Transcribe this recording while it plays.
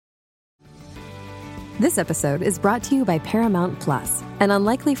This episode is brought to you by Paramount Plus. An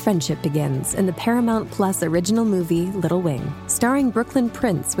unlikely friendship begins in the Paramount Plus original movie Little Wing, starring Brooklyn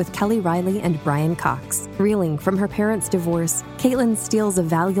Prince with Kelly Riley and Brian Cox. Reeling from her parents' divorce, Caitlin steals a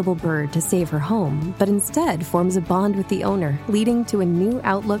valuable bird to save her home, but instead forms a bond with the owner, leading to a new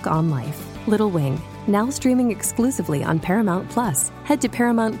outlook on life. Little Wing, now streaming exclusively on Paramount Plus. Head to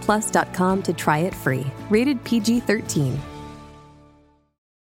ParamountPlus.com to try it free. Rated PG-13.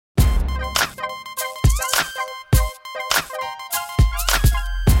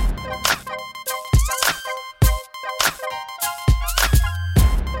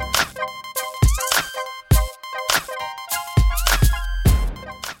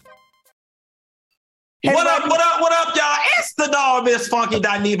 What up, y'all? It's the dog, Miss Funky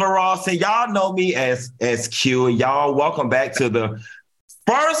Dineva Ross, and y'all know me as Q. Y'all, welcome back to the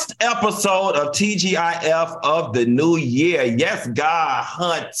first episode of TGIF of the new year. Yes, God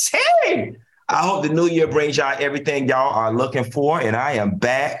hunting. I hope the new year brings y'all everything y'all are looking for, and I am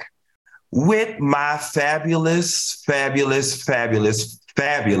back with my fabulous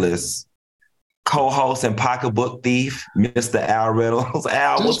co-host and pocketbook thief, Mr. Al Reynolds.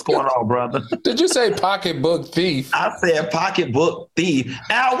 Al, what's going on, brother? Did you say pocketbook thief? I said pocketbook thief.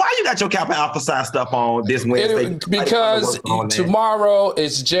 Al, why you got your Kappa Alpha Psi stuff on this Wednesday? Because tomorrow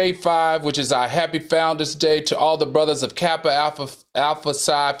is J5, which is our Happy Founders Day. To all the brothers of Kappa Alpha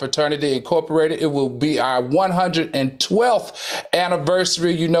Psi Fraternity Incorporated, it will be our 112th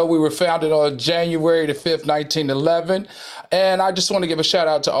anniversary. You know, we were founded on January the 5th, 1911. And I just want to give a shout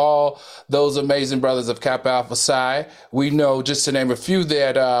out to all those amazing brothers of Kappa Alpha Psi. We know, just to name a few,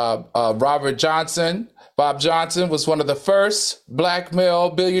 that Bob Johnson was one of the first black male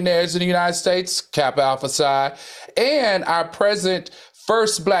billionaires in the United States, Kappa Alpha Psi. And our present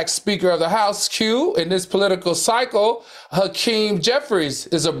first black Speaker of the House, Q, in this political cycle, Hakeem Jeffries,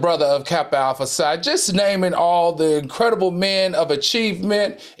 is a brother of Kappa Alpha Psi. Just naming all the incredible men of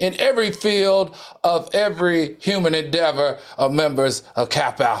achievement in every field of every human endeavor of members of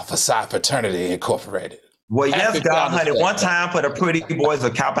Kappa Alpha Psi Fraternity Incorporated. Well, yes, God, honey, one time for the pretty boys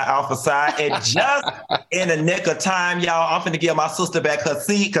of Kappa Alpha Psi, and just in the nick of time, y'all, I'm finna give my sister back her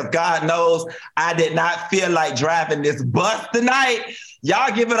seat, because God knows I did not feel like driving this bus tonight.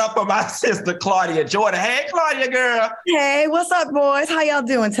 Y'all give it up for my sister, Claudia Jordan. Hey, Claudia, girl. Hey, what's up, boys? How y'all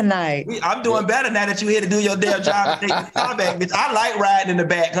doing tonight? I'm doing better now that you're here to do your damn job and take the car back, bitch. I like riding in the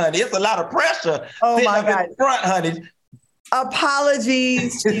back, honey. It's a lot of pressure sitting up in the front, honey.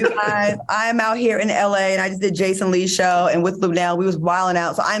 Apologies to you guys. I'm out here in LA, and I just did Jason Lee's show, and with Lunel, we was wilding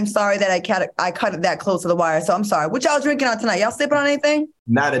out. So I'm sorry that I cut it that close to the wire. So I'm sorry. What y'all drinking on tonight? Y'all sipping on anything?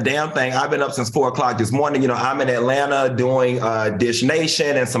 Not a damn thing. I've been up since 4 o'clock this morning. You know, I'm in Atlanta doing Dish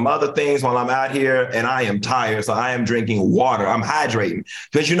Nation and some other things while I'm out here, and I am tired. So I am drinking water. I'm hydrating.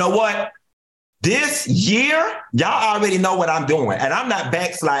 Because you know what? This year, y'all already know what I'm doing, and I'm not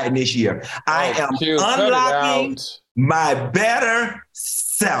backsliding this year. I am unlocking my better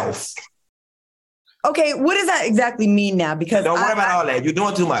self. Okay, what does that exactly mean now? Because don't worry about all that. You're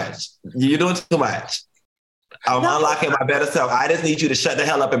doing too much. I'm unlocking my better self. I just need you to shut the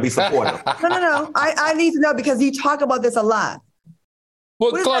hell up and be supportive. No. I need to know, because you talk about this a lot.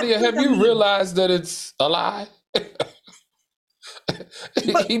 Well, Claudia, have you realized that it's a lie?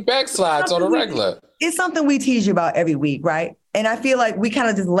 He backslides on a regular. It's something we tease you about every week, right? And I feel like we kind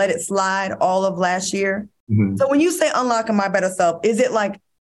of just let it slide all of last year. Mm-hmm. So when you say unlocking my better self, is it like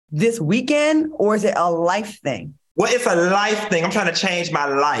this weekend, or is it a life thing? Well, it's a life thing. I'm trying to change my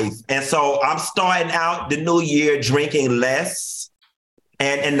life. And so I'm starting out the new year drinking less.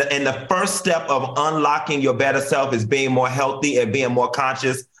 And the first step of unlocking your better self is being more healthy and being more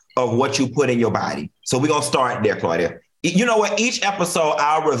conscious of what you put in your body. So we're going to start there, Claudia. You know what? Each episode,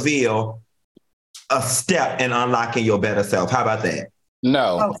 I'll reveal a step in unlocking your better self. How about that?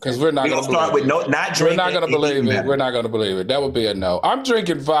 No, because we're not going to start with not drinking. We're not going to believe it. We're not going to believe it. That would be a no. I'm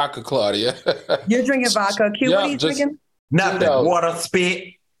drinking vodka, Claudia. You're drinking vodka. Q, what are you drinking? Nothing. Water,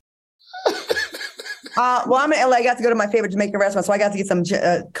 spit. Well, I'm in LA. I got to go to my favorite Jamaican restaurant, so I got to get some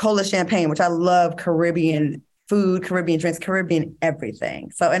cola champagne, which I love. Caribbean food, Caribbean drinks, Caribbean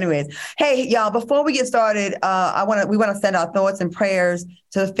everything. So anyways, hey, y'all, before we get started, we want to send our thoughts and prayers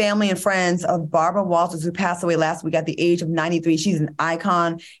to the family and friends of Barbara Walters, who passed away last week at the age of 93. She's an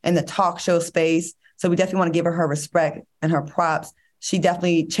icon in the talk show space. So we definitely want to give her respect and her props. she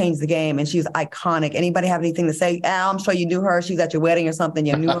definitely changed the game and she's iconic. Anybody have anything to say? Al, I'm sure you knew her. She's at your wedding or something.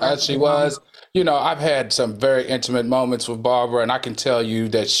 You knew her. She was. You know, I've had some very intimate moments with Barbara, and I can tell you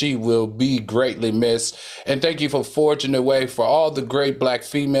that she will be greatly missed. And thank you for forging the way for all the great Black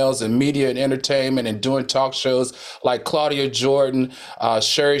females in media and entertainment and doing talk shows like Claudia Jordan,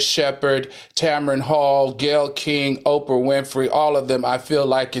 Sherry Shepherd, Tamron Hall, Gayle King, Oprah Winfrey, all of them. I feel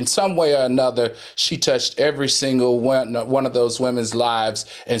like in some way or another, she touched every single one of those women's lives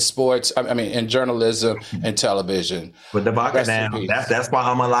in sports, in journalism and television. But the vodka now, that's why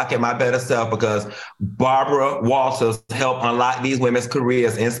I'm unlocking my better self, because Barbara Walters helped unlock these women's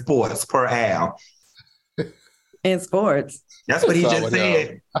careers in sports, per Al. In sports. That's what he just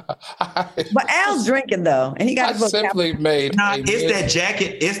said. But Al's drinking though, and he got simply made. It's that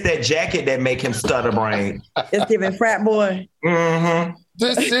jacket. It's that jacket that make him stutter brain. It's giving frat boy. Mm-hmm.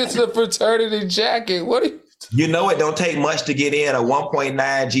 This is a fraternity jacket. What? You know it don't take much to get in a 1.9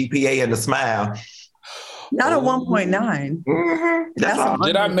 GPA and a smile. Not a 1.9. Mm-hmm.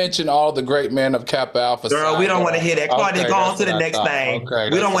 Did I mention all the great men of Kappa Alpha? Girl, we don't want to hear that. Claudia, go on to the next thing. Okay,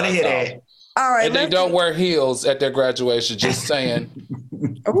 we don't want to hear that. All right. And they don't wear heels at their graduation, just saying.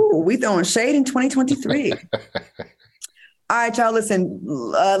 Oh, we throwing shade in 2023. All right, y'all, listen,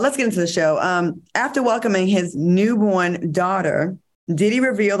 let's get into the show. After welcoming his newborn daughter, Diddy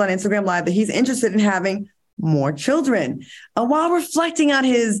revealed on Instagram Live that he's interested in having more children. While reflecting on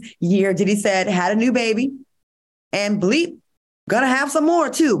his year, Diddy said, had a new baby and bleep, gonna have some more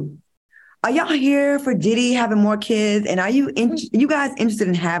too. Are y'all here for Diddy having more kids? And are you guys interested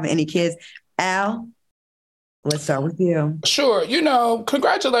in having any kids? Al, let's start with you. Sure. You know,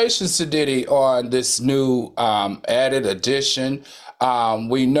 congratulations to Diddy on this new added addition.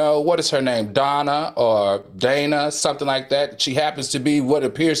 We know, what is her name? Donna or Dana, something like that. She happens to be what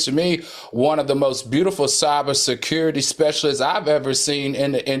appears to me one of the most beautiful cybersecurity specialists I've ever seen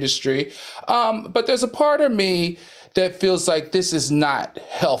in the industry. But there's a part of me that feels like this is not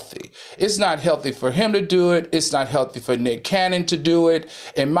healthy. It's not healthy for him to do it. It's not healthy for Nick Cannon to do it.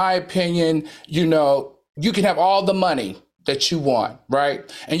 In my opinion, you know, you can have all the money that you want, right?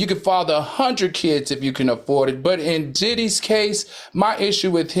 And you can father 100 kids if you can afford it. But in Diddy's case, my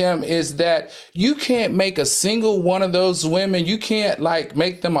issue with him is that you can't make a single one of those women, you can't like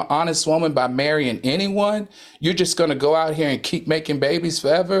make them an honest woman by marrying anyone. You're just going to go out here and keep making babies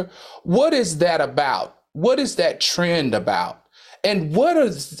forever. What is that about? What is that trend about? And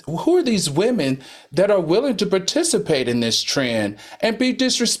who are these women that are willing to participate in this trend and be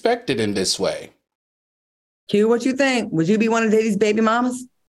disrespected in this way? Q, what you think? Would you be one of Diddy's baby mamas?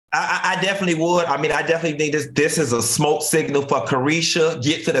 I definitely would. I mean, I definitely think this is a smoke signal for Carisha.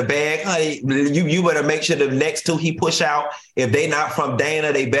 Get to the bag, honey. You better make sure the next two he push out, if they not from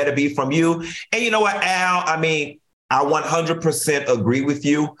Dana, they better be from you. And you know what, Al? I mean, I 100% agree with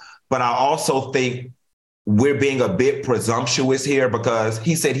you, but I also think we're being a bit presumptuous here, because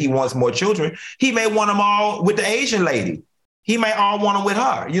he said he wants more children. He may want them all with the Asian lady. He may all want them with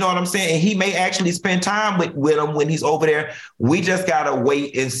her. You know what I'm saying? And he may actually spend time with them when he's over there. We just got to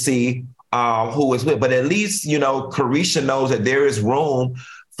wait and see who is with. But at least, you know, Carisha knows that there is room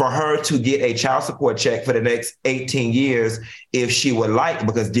for her to get a child support check for the next 18 years if she would like,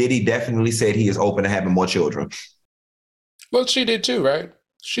 because Diddy definitely said he is open to having more children. Well, she did too, right?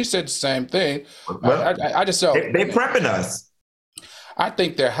 She said the same thing. Well, I just don't. They're prepping us. I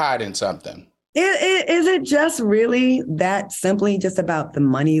think they're hiding something. Is it just really that simply just about the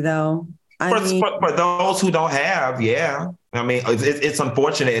money, though? For those who don't have, yeah. I mean, it's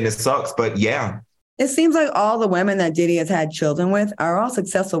unfortunate and it sucks, but yeah. It seems like all the women that Diddy has had children with are all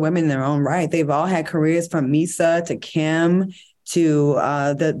successful women in their own right. They've all had careers, from Misa to Kim to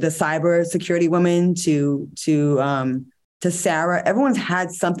the cyber security woman to Sarah. Everyone's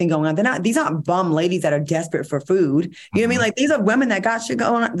had something going on. These aren't bum ladies that are desperate for food. You know what I mean? Like, these are women that got shit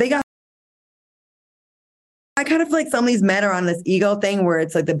going on. I kind of feel like some of these men are on this ego thing where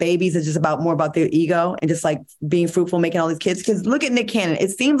it's like the babies is just more about their ego and just like being fruitful, making all these kids. Because look at Nick Cannon. It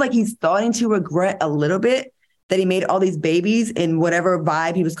seems like he's starting to regret a little bit that he made all these babies in whatever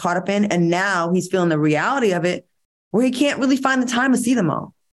vibe he was caught up in. And now he's feeling the reality of it, where he can't really find the time to see them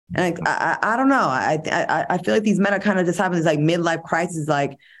all. And I don't know. I feel like these men are kind of just having this like midlife crisis,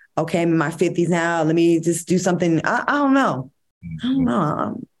 like, okay, I'm in my 50s now. Let me just do something. I don't know. I don't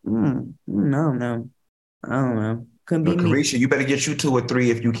know. Couldn't be me. Carisha, you better get you 2 or 3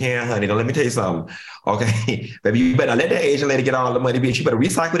 if you can, honey. Now, let me tell you something. Okay, baby, you better let that Asian lady get all the money, bitch. You better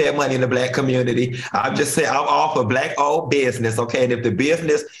recycle that money in the Black community. I'm just saying, I'm all for Black owned business, okay? And if the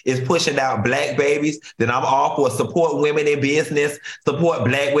business is pushing out Black babies, then I'm all for support women in business, support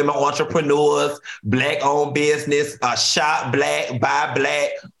Black women entrepreneurs, Black owned business, shop Black, buy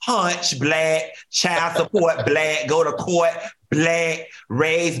Black, hunch Black, child support Black, go to court Black,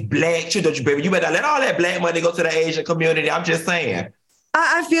 raise Black children, baby. You better let all that Black money go to the Asian community. I'm just saying.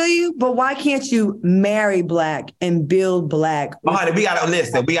 I feel you, but why can't you marry Black and build Black? Oh, honey, we got to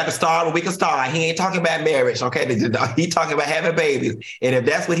listen. We got to start where we can start. He ain't talking about marriage, okay? He talking about having babies. And if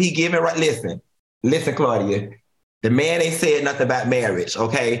that's what he giving, right? Listen, Claudia. The man ain't said nothing about marriage,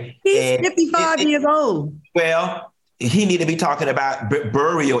 okay? He's 55 years old. Well, he need to be talking about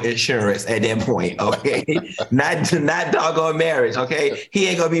burial insurance at that point, okay? not doggone marriage, okay? He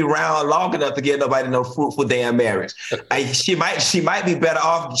ain't gonna be around long enough to get nobody no fruitful damn marriage. She might be better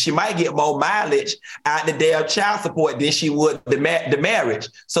off. She might get more mileage out the damn child support than she would the marriage.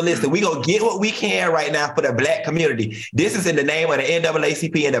 So listen, we gonna get what we can right now for the Black community. This is in the name of the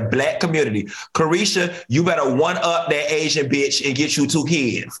NAACP and the Black community. Carisha, you better one up that Asian bitch and get you 2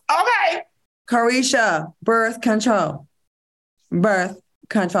 kids, okay? Carisha, birth control. Birth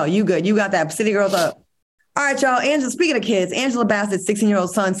control. You good. You got that. City girls up. All right, y'all. Angela, speaking of kids, Angela Bassett's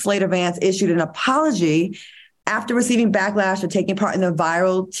 16-year-old son, Slater Vance, issued an apology after receiving backlash for taking part in the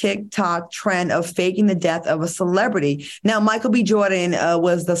viral TikTok trend of faking the death of a celebrity. Now, Michael B. Jordan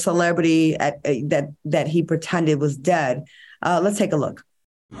was the celebrity that he pretended was dead. Let's take a look.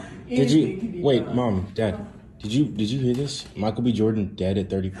 Did you wait, Mom, Dad? Did you hear this? Michael B. Jordan dead at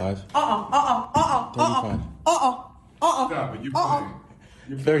 35? 35. Stop it. You're playing.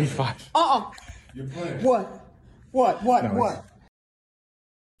 You're 35. You're playing. What? All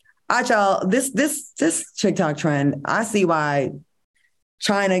right, y'all. This TikTok trend, I see why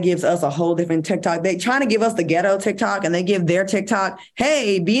China gives us a whole different TikTok. They trying to give us the ghetto TikTok, and they give their TikTok,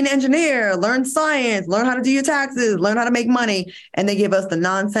 hey, be an engineer, learn science, learn how to do your taxes, learn how to make money. And they give us the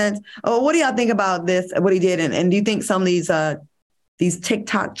nonsense. Oh, what do y'all think about this, what he did? And do you think some of these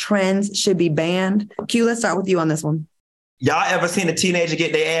TikTok trends should be banned? Q, let's start with you on this one. Y'all ever seen a teenager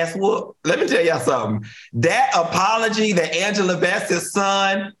get their ass whooped? Let me tell y'all something. That apology that Angela Bassett's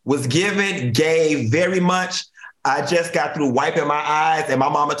son was gave very much. I just got through wiping my eyes and my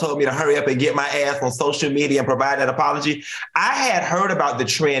mama told me to hurry up and get my ass on social media and provide that apology. I had heard about the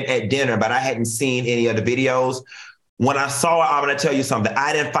trend at dinner, but I hadn't seen any of the videos. When I saw it, I'm going to tell you something.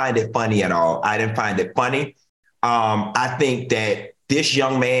 I didn't find it funny at all. I didn't find it funny. I think that this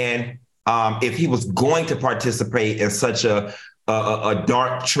young man, if he was going to participate in such a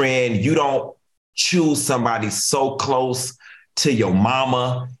dark trend, you don't choose somebody so close to your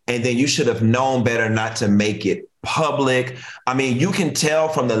mama, and then you should have known better not to make it public. I mean, you can tell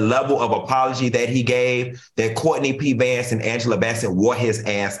from the level of apology that he gave that Courtney P. Vance and Angela Bassett wore his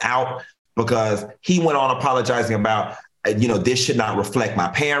ass out, because he went on apologizing about, this should not reflect my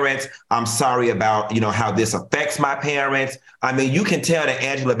parents. I'm sorry about, how this affects my parents. I mean, you can tell that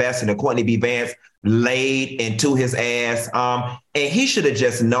Angela Bassett and Courtney B. Vance laid into his ass. And he should have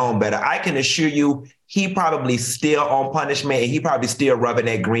just known better. I can assure you, he probably still on punishment, and he probably still rubbing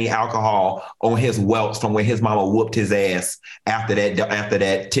that green alcohol on his welts from when his mama whooped his ass after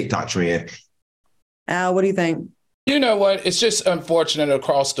that TikTok trend. Al, what do you think? You know what? It's just unfortunate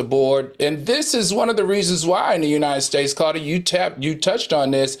across the board. And this is one of the reasons why in the United States, Claudia, you touched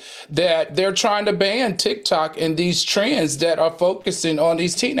on this, that they're trying to ban TikTok and these trends that are focusing on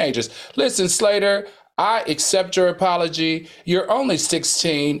these teenagers. Listen, Slater, I accept your apology. You're only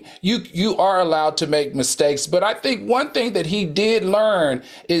 16. You are allowed to make mistakes. But I think one thing that he did learn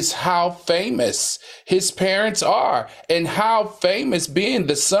is how famous his parents are, and how famous being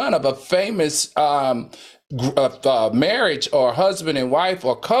the son of a famous marriage or husband and wife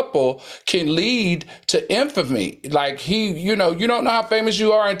or couple can lead to infamy. Like you don't know how famous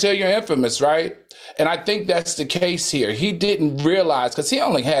you are until you're infamous, right? And I think that's the case here. He didn't realize, because he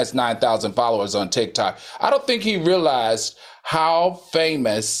only has 9,000 followers on TikTok. I don't think he realized how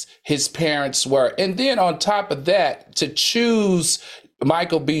famous his parents were. And then on top of that, to choose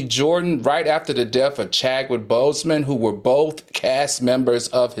Michael B. Jordan right after the death of Chadwick Boseman, who were both cast members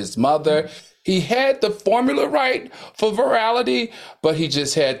of his mother. He had the formula right for virality, but he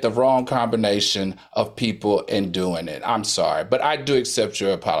just had the wrong combination of people in doing it. I'm sorry, but I do accept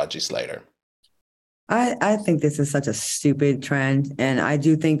your apologies later. I think this is such a stupid trend. And I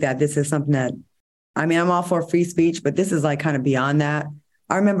do think that this is something that, I'm all for free speech, but this is like kind of beyond that.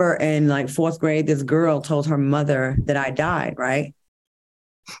 I remember in like 4th grade, this girl told her mother that I died, right?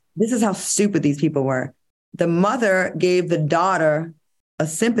 This is how stupid these people were. the mother gave the daughter a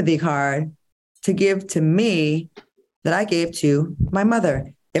sympathy card to give to me that I gave to my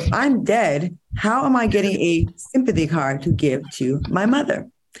mother. If I'm dead, how am I getting a sympathy card to give to my mother?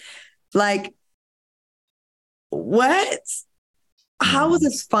 Like, what? How is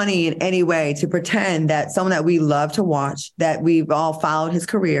this funny in any way to pretend that someone that we love to watch, that we've all followed his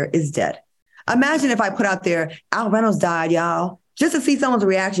career, is dead? Imagine if I put out there, Al Reynolds died, y'all. Just to see someone's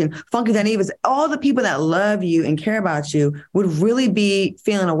reaction. Funky Dinevers, all the people that love you and care about you would really be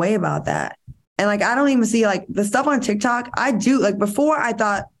feeling a way about that. And like, I don't even see like the stuff on TikTok. I do like before I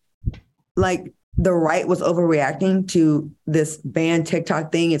thought like the right was overreacting to this banned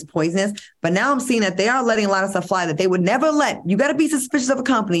TikTok thing. It's poisonous. But now I'm seeing that they are letting a lot of stuff fly that they would never let. You got to be suspicious of a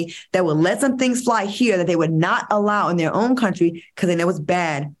company that would let some things fly here that they would not allow in their own country because they know it's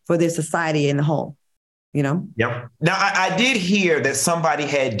bad for their society in the whole. You know? Yep. Now, I did hear that somebody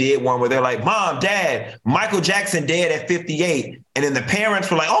did one where they're like, Mom, Dad, Michael Jackson dead at 58. And then the parents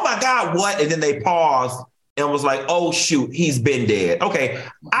were like, oh, my God, what? And then they paused and was like, oh, shoot, he's been dead. Okay,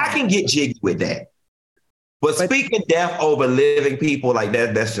 I can get jiggy with that. But speaking death over living people like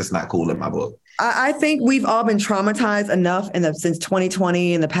that, that's just not cool in my book. I think we've all been traumatized enough since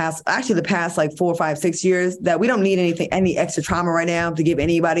 2020 in the past like 4, 5, 6 years that we don't need any extra trauma right now to give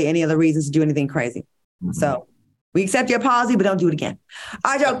anybody any other reasons to do anything crazy. Mm-hmm. So we accept your apology, but don't do it again.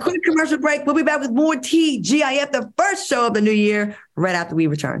 All right, y'all, quick commercial break. We'll be back with more TGIF, the first show of the new year, right after we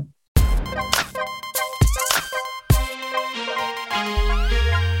return.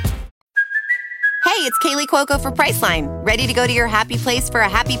 Hey, it's Kaylee Cuoco for Priceline. Ready to go to your happy place for a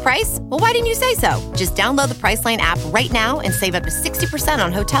happy price? Well, why didn't you say so? Just download the Priceline app right now and save up to 60%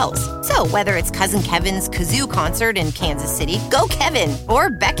 on hotels. So whether it's Cousin Kevin's Kazoo Concert in Kansas City, go Kevin,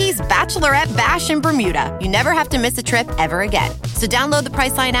 or Becky's Bachelorette Bash in Bermuda, you never have to miss a trip ever again. So download the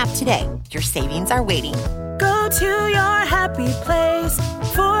Priceline app today. Your savings are waiting. Go to your happy place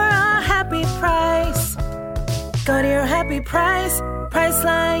for a happy price. Go to your happy price,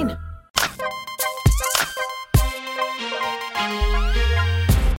 Priceline.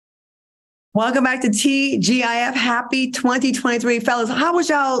 Welcome back to TGIF. Happy 2023, fellas. How was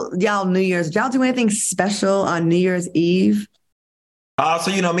y'all New Year's? Did y'all do anything special on New Year's Eve?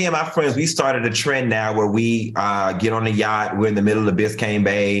 So, me and my friends, we started a trend now where we get on a yacht. We're in the middle of Biscayne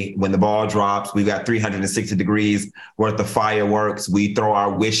Bay. When the ball drops, we got 360 degrees worth of fireworks. We throw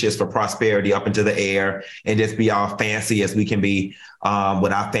our wishes for prosperity up into the air and just be all fancy as we can be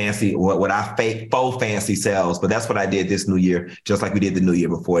with our fake faux fancy selves. But that's what I did this New Year, just like we did the New Year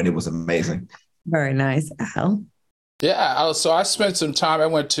before. And it was amazing. Very nice. Al? Yeah, so I spent some time. I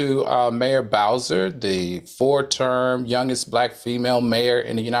went to Mayor Bowser, the 4-term youngest Black female mayor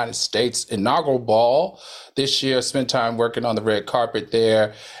in the United States, inaugural ball this year. Spent time working on the red carpet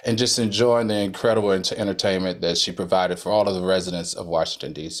there and just enjoying the incredible entertainment that she provided for all of the residents of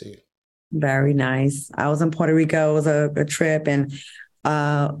Washington, D.C. Very nice. I was in Puerto Rico. It was a trip and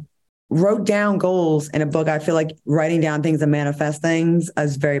wrote down goals in a book. I feel like writing down things and manifest things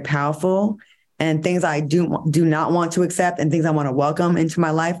is very powerful. And things I do not want to accept and things I want to welcome into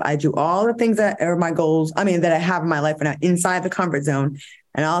my life. I do all the things that are my goals. That I have in my life and are inside the comfort zone.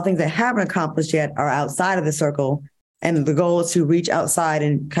 And all the things I haven't accomplished yet are outside of the circle. And the goal is to reach outside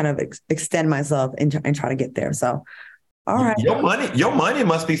and kind of extend myself and try to get there. So, all right. Your money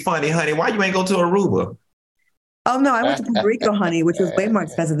must be funny, honey. Why you ain't go to Aruba? Oh, no, I went to Puerto Rico, honey, which was way more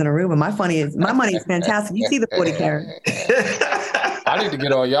expensive than Aruba. My money is fantastic. You see the 40 carat. I need to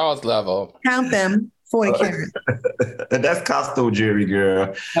get on y'all's level. Count them, 40 carat. That's costume jewelry,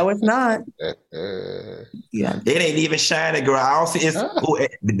 girl. No, it's not. Yeah, it ain't even shining, girl. I don't see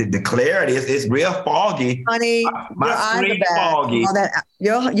the clarity. It's real foggy. Honey, my screen foggy.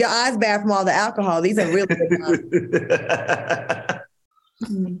 Your eyes bad from all the alcohol. These are really good.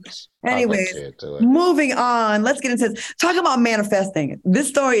 Anyways, moving on. Let's get into this. Talk about manifesting. This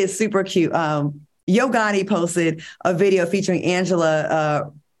story is super cute. Yo Gotti posted a video featuring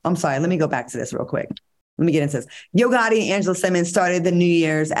Angela. I'm sorry. Let me go back to this real quick. Let me get into this. Yo Gotti and Angela Simmons started the New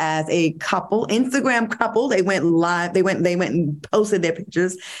Year's as a couple, Instagram couple. They went live. They went and posted their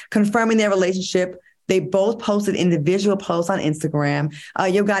pictures, confirming their relationship. They both posted individual posts on Instagram.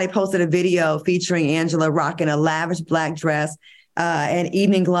 Yo Gotti posted a video featuring Angela rocking a lavish black dress and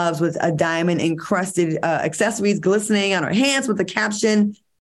evening gloves with a diamond encrusted accessories glistening on her hands with the caption,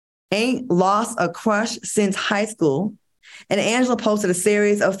 "Ain't lost a crush since high school." And Angela posted a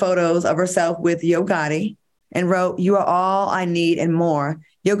series of photos of herself with Yo Gotti and wrote, "You are all I need and more."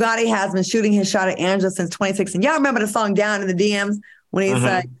 Yo Gotti has been shooting his shot at Angela since 2016. Y'all remember the song Down in the DMs when he's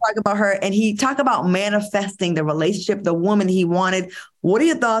talking about her and he talked about manifesting the relationship, the woman he wanted. What are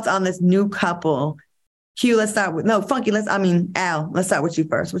your thoughts on this new couple Q, let's start with Funky. Al, let's start with you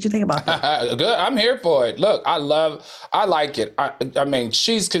first. What you think about that? Good. I'm here for it. Look, I like it. I mean,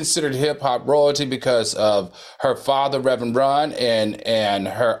 she's considered hip hop royalty because of her father, Reverend Run, and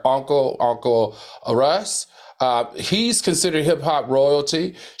her Uncle Russ. He's considered hip hop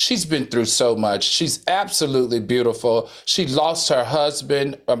royalty. She's been through so much. She's absolutely beautiful. She lost her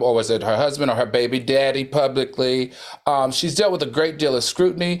husband, or was it her husband or her baby daddy publicly? She's dealt with a great deal of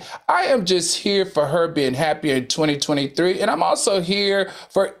scrutiny. I am just here for her being happy in 2023. And I'm also here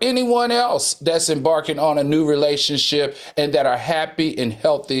for anyone else that's embarking on a new relationship and that are happy and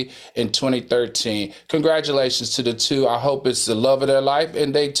healthy in 2013. Congratulations to the two. I hope it's the love of their life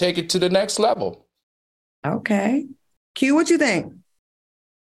and they take it to the next level. Okay. Q, what you think?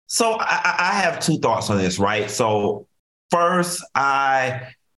 So I have two thoughts on this, right? So first, I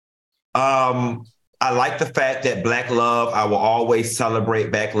like the fact that Black love, I will always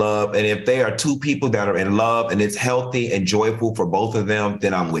celebrate Black love. And if there are two people that are in love and it's healthy and joyful for both of them,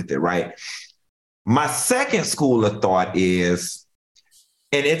 then I'm with it, right? My second school of thought is,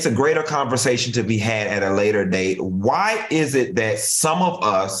 and it's a greater conversation to be had at a later date, why is it that some of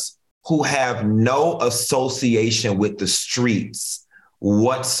us who have no association with the streets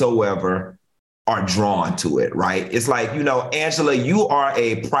whatsoever are drawn to it, right? It's like, Angela, you are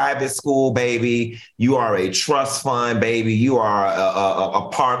a private school baby. You are a trust fund baby. You are a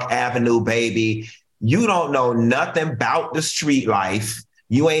Park Avenue baby. You don't know nothing about the street life.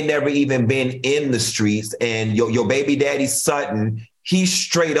 You ain't never even been in the streets. And your baby daddy, Sutton, he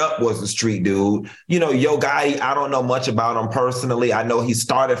straight up was a street dude. Yo Gotti, I don't know much about him personally. I know he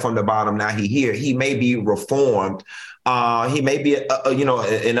started from the bottom. Now he here. He may be reformed. He may be,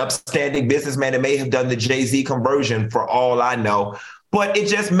 an upstanding businessman that may have done the Jay-Z conversion for all I know. But it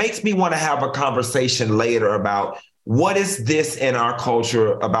just makes me want to have a conversation later about what is this in our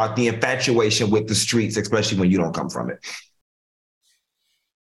culture about the infatuation with the streets, especially when you don't come from it.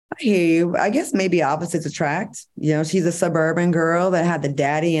 I hear you. I guess maybe opposites attract. She's a suburban girl that had the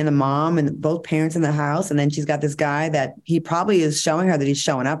daddy and the mom and both parents in the house. And then she's got this guy that he probably is showing her that he's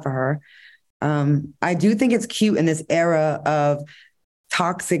showing up for her. I do think it's cute in this era of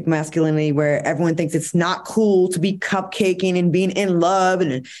toxic masculinity where everyone thinks it's not cool to be cupcaking and being in love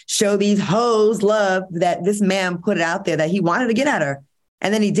and show these hoes love, that this man put it out there that he wanted to get at her.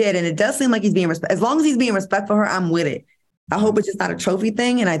 And then he did. And it does seem like he's being as long as he's being respectful for her, I'm with it. I hope it's just not a trophy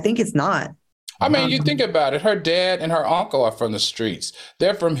thing, and I think it's not. I mean, you think about it. Her dad and her uncle are from the streets.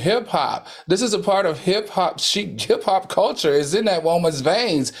 They're from hip hop. This is a part of hip hop. Hip hop culture is in that woman's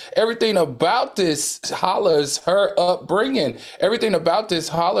veins. Everything about this hollers her upbringing. Everything about this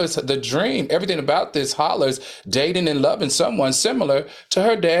hollers the dream. Everything about this hollers dating and loving someone similar to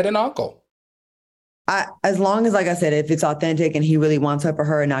her dad and uncle. As long as, like I said, if it's authentic and he really wants her for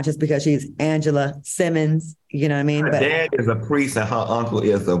her, not just because she's Angela Simmons, you know what I mean? Her dad is a priest and her uncle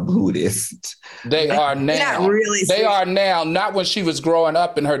is a Buddhist. They are now. They are now, not when she was growing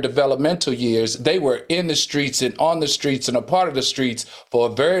up in her developmental years. They were in the streets and on the streets and a part of the streets for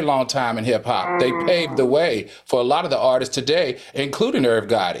a very long time in hip hop. They paved the way for a lot of the artists today, including Irv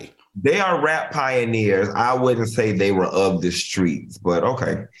Gotti. They are rap pioneers. I wouldn't say they were of the streets, but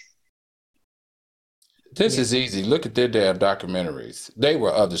okay. This is easy. Look at their damn documentaries. They were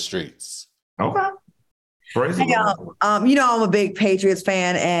of the streets. Okay. Hey, I'm a big Patriots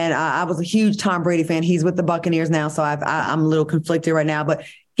fan, and I was a huge Tom Brady fan. He's with the Buccaneers now, so I'm a little conflicted right now. But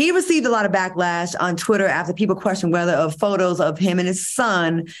he received a lot of backlash on Twitter after people questioned whether photos of him and his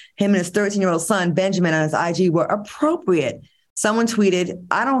 13-year-old son, Benjamin, on his IG were appropriate. Someone tweeted,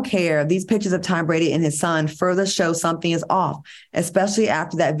 "I don't care. These pictures of Tom Brady and his son further show something is off, especially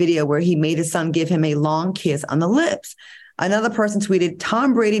after that video where he made his son give him a long kiss on the lips." Another person tweeted,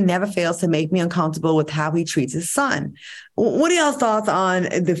 "Tom Brady never fails to make me uncomfortable with how he treats his son." What are y'all's thoughts on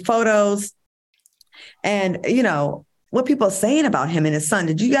the photos and, what people are saying about him and his son?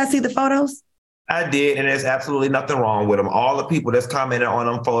 Did you guys see the photos? I did, and there's absolutely nothing wrong with them. All the people that's commenting on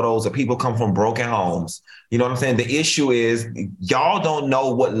them photos are people come from broken homes. You know what I'm saying? The issue is y'all don't know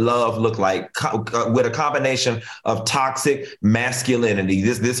what love look like with a combination of toxic masculinity.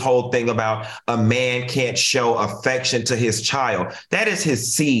 This whole thing about a man can't show affection to his child. That is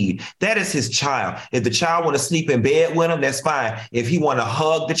his seed. That is his child. If the child want to sleep in bed with him, that's fine. If he want to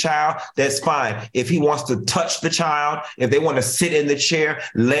hug the child, that's fine. If he wants to touch the child, if they want to sit in the chair,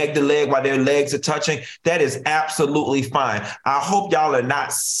 leg to leg while their legs are touching, that is absolutely fine. I hope y'all are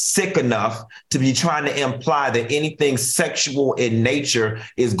not sick enough to be trying to imply that anything sexual in nature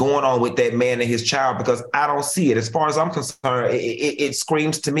is going on with that man and his child, because I don't see it. As far as I'm concerned, it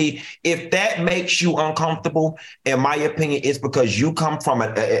screams to me, if that makes you uncomfortable, in my opinion, it's because you come from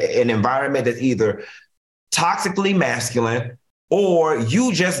an environment that's either toxically masculine, or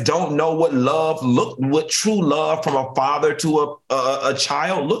you just don't know what true love from a father to a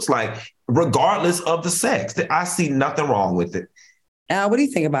child looks like, regardless of the sex. I see nothing wrong with it. Al, what do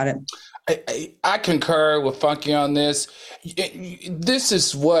you think about it? I concur with Funky on this. This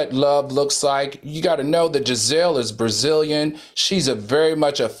is what love looks like. You got to know that Giselle is Brazilian. She's a very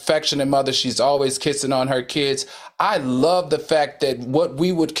much affectionate mother. She's always kissing on her kids. I love the fact that what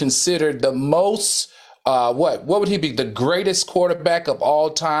we would consider the most what would he be? The greatest quarterback of all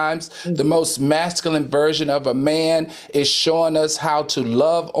times, the most masculine version of a man, is showing us how to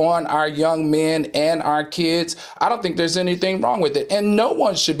love on our young men and our kids. I don't think there's anything wrong with it. And no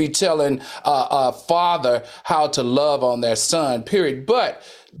one should be telling a father how to love on their son, period. But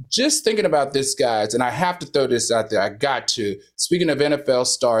just thinking about this, guys, and I have to throw this out there. I got to. Speaking of NFL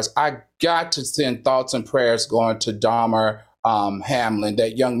stars, I got to send thoughts and prayers going to Dahmer Hamlin,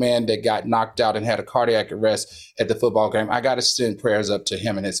 that young man that got knocked out and had a cardiac arrest at the football game. I got to send prayers up to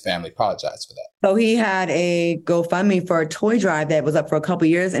him and his family. Apologize for that. So he had a GoFundMe for a toy drive that was up for a couple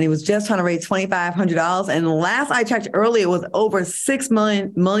of years, and he was just trying to raise $2,500. And last I checked earlier, it was over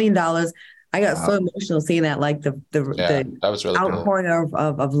 $6 million. I got so emotional seeing that, like the that was really outpouring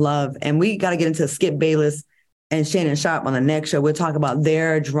of love. And we got to get into Skip Bayless and Shannon Sharp on the next show. We'll talk about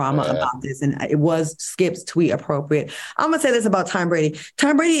their drama about this. And it was Skip's tweet appropriate. I'm going to say this about Tom Brady.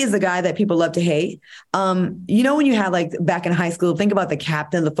 Tom Brady is the guy that people love to hate. When you had, like, back in high school, think about the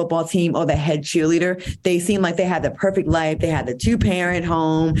captain of the football team or the head cheerleader. They seemed like they had the perfect life. They had the 2-parent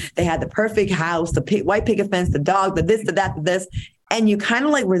home. They had the perfect house, the white picket fence, the dog, the this, the that, the this. And you kind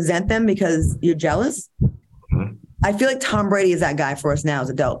of like resent them because you're jealous. I feel like Tom Brady is that guy for us now as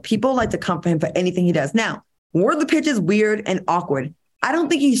adults. People like to come for him for anything he does. Now, were the pitches weird and awkward? I don't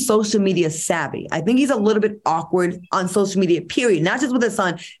think he's social media savvy. I think he's a little bit awkward on social media, period. Not just with his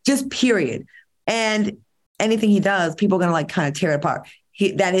son, just period. And anything he does, people are going to like kind of tear it apart.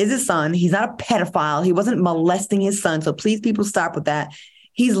 That is his son. He's not a pedophile. He wasn't molesting his son. So please, people, stop with that.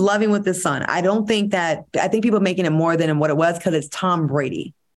 He's loving with his son. I think people are making it more than what it was because it's Tom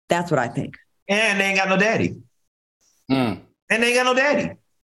Brady. That's what I think. And they ain't got no daddy. And they ain't got no daddy.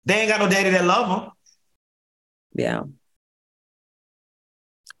 They ain't got no daddy that love him. Yeah.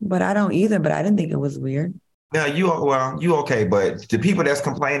 But I don't either, but I didn't think it was weird. No, you okay, but the people that's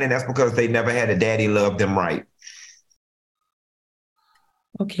complaining, that's because they never had a daddy love them right.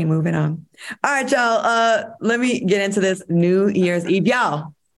 Okay, moving on. All right, y'all. Let me get into this New Year's Eve.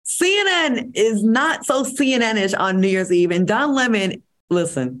 Y'all, CNN is not so CNN-ish on New Year's Eve. And Don Lemon,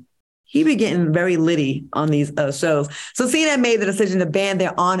 listen, he be getting very litty on these shows. So CNN made the decision to ban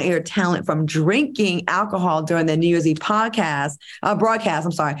their on-air talent from drinking alcohol during their New Year's Eve broadcast.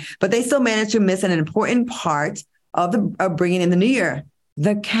 But they still managed to miss an important part of bringing in the new year,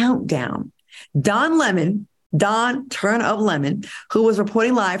 the countdown. Don Turn Up Lemon, who was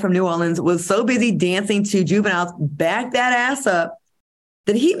reporting live from New Orleans, was so busy dancing to Juvenile's Back That Ass Up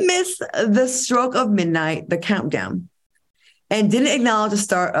that he missed the stroke of midnight, the countdown, and didn't acknowledge the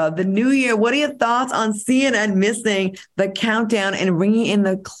start of the new year. What are your thoughts on CNN missing the countdown and bringing in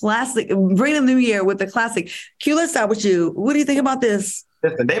the new year with the classic? Q, let's start with you. What do you think about this?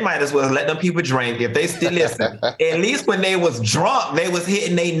 Listen, they might as well let them people drink if they still listen. At least when they was drunk, they was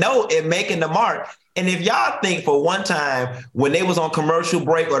hitting their note and making the mark. And if y'all think for one time when they was on commercial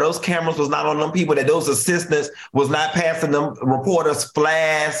break or those cameras was not on them people, that those assistants was not passing them reporters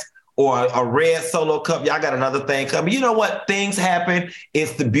flasks or a red Solo cup, y'all got another thing coming. You know what? Things happen.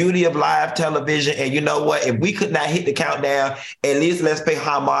 It's the beauty of live television. And you know what? If we could not hit the countdown, at least let's pay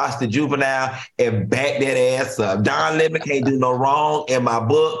homage to Juvenile and back that ass up. Don Lemon can't do no wrong in my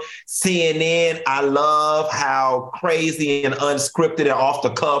book. CNN, I love how crazy and unscripted and off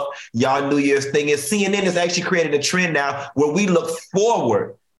the cuff y'all New Year's thing is. CNN has actually created a trend now where we look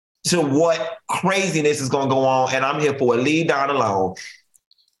forward to what craziness is going to go on. And I'm here for it. Leave Don alone.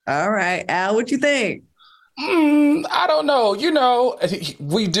 All right, Al, what you think? I don't know.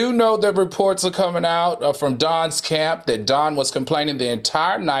 We do know that reports are coming out from Don's camp that Don was complaining the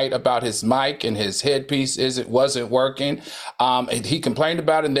entire night about his mic and his headpiece wasn't working. He complained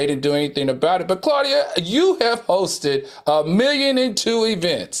about it and they didn't do anything about it. But Claudia, you have hosted 1,000,002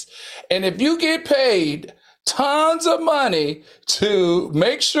 events. And if you get paid tons of money to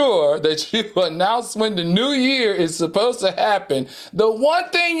make sure that you announce when the new year is supposed to happen, the one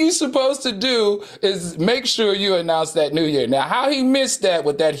thing you're supposed to do is make sure you announce that new year. Now, how he missed that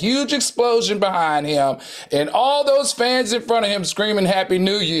with that huge explosion behind him and all those fans in front of him screaming Happy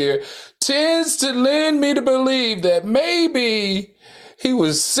New Year tends to lend me to believe that maybe he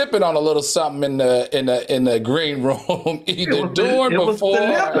was sipping on a little something in the green room, either during, before, or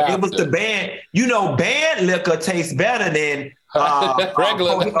after. It was the bad. You know, bad liquor tastes better than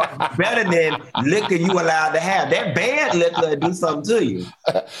regular, better than liquor you allowed to have. That bad liquor do something to you.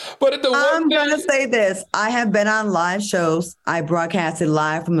 But I'm gonna say this: I have been on live shows. I broadcasted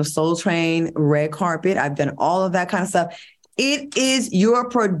live from the Soul Train red carpet. I've done all of that kind of stuff. It is your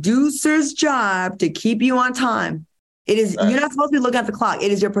producer's job to keep you on time. It is. Right. You're not supposed to be looking at the clock.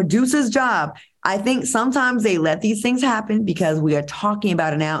 It is your producer's job. I think sometimes they let these things happen because we are talking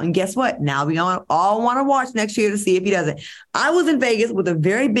about it now. And guess what? Now we all want to watch next year to see if he does it. I was in Vegas with a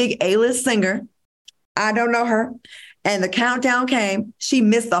very big A-list singer. I don't know her. And the countdown came. She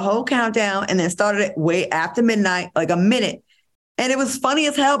missed the whole countdown and then started it way after midnight, like a minute. And it was funny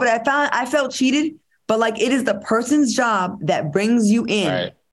as hell, but I felt cheated. But like, it is the person's job that brings you in.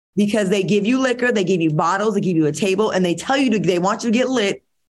 Right. Because they give you liquor, they give you bottles, they give you a table, and they tell you they want you to get lit.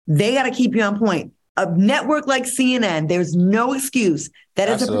 They got to keep you on point. A network like CNN, there's no excuse. That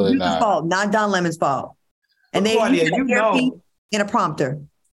is the producer's fault, not Don Lemon's fault. And they in a prompter.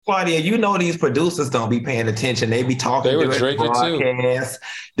 Claudia, you know these producers don't be paying attention. They be talking during the broadcast.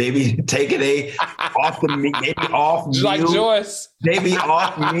 They be taking off the mute. They be off mute. Like Joyce. They be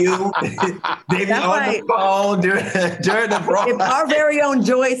off mute. They be on the phone during the broadcast. If our very own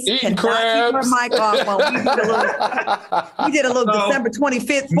Joyce cannot keep her mic off when we did a little December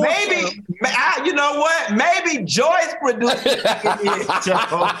 25th. Maybe, you know what? Maybe Joyce produced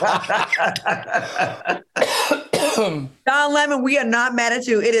Don Lemon, we are not mad at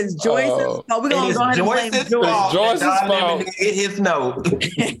you. It is Joyce's fault. We're going to go ahead and blame Joyce. Joyce's fault. Hit his note.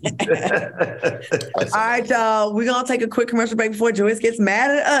 All right, y'all. We're going to take a quick commercial break before Joyce gets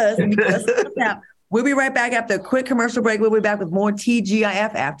mad at us. We'll be right back after a quick commercial break. We'll be back with more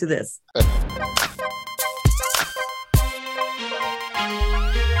TGIF after this.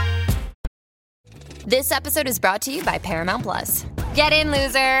 This episode is brought to you by Paramount Plus. Get in,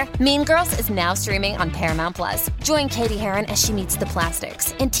 loser! Mean Girls is now streaming on Paramount Plus. Join Katie Heron as she meets the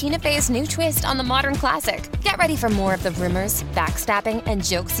plastics in Tina Fey's new twist on the modern classic. Get ready for more of the rumors, backstabbing, and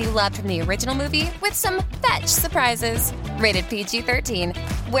jokes you loved from the original movie with some fetch surprises. Rated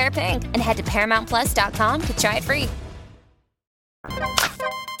PG-13. Wear pink and head to ParamountPlus.com to try it free.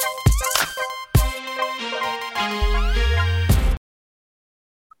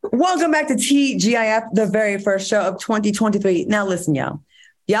 Welcome back to TGIF, the very first show of 2023. Now, listen, y'all.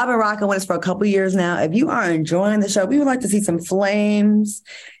 Y'all been rocking with us for a couple years now. If you are enjoying the show, we would like to see some flames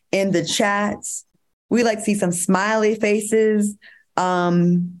in the chats. We'd like to see some smiley faces,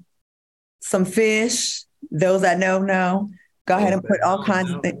 some fish. Those that know. Go ahead and put all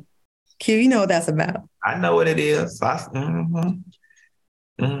kinds of things. Q, you know what that's about. I know what it is.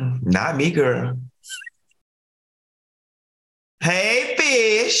 Not me, girl. Hey,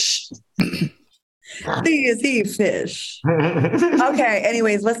 fish. He fish. Okay,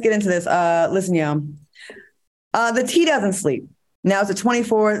 anyways, let's get into this. Listen, y'all. The tea doesn't sleep. Now it's a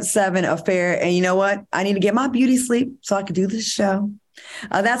 24/7 affair. And you know what? I need to get my beauty sleep so I can do this show.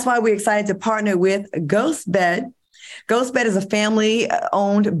 That's why we're excited to partner with Ghost Bed. Ghost Bed is a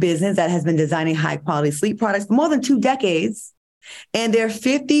family-owned business that has been designing high-quality sleep products for more than 2 decades. And their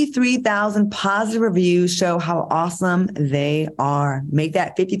 53,000 positive reviews show how awesome they are. Make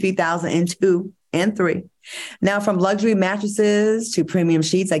that 53,000 in 2 and 3. Now, from luxury mattresses to premium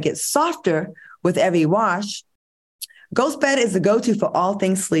sheets that get softer with every wash, Ghost Bed is the go-to for all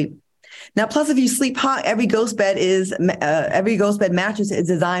things sleep. Now, plus, if you sleep hot, every Ghost Bed mattress is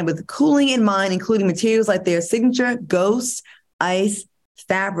designed with cooling in mind, including materials like their signature Ghost Ice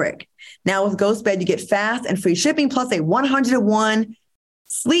fabric. Now with Ghost Bed, you get fast and free shipping, plus a 101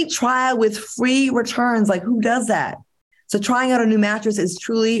 sleep trial with free returns. Like, who does that? So trying out a new mattress is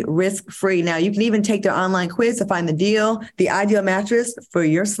truly risk-free. Now you can even take their online quiz to find the ideal mattress for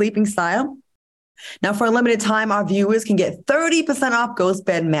your sleeping style. Now for a limited time, our viewers can get 30% off Ghost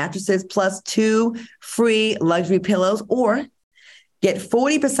Bed mattresses plus 2 free luxury pillows, or get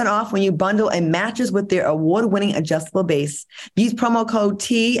 40% off when you bundle a mattress with their award-winning adjustable base. Use promo code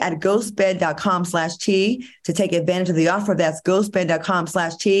T at ghostbed.com/T to take advantage of the offer. That's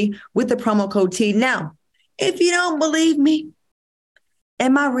ghostbed.com/T with the promo code T. Now, if you don't believe me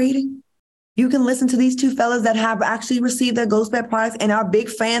and my reading, you can listen to these 2 fellas that have actually received their Ghost Bed products and are big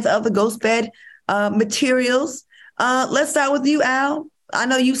fans of the Ghost Bed materials. Let's start with you, Al. I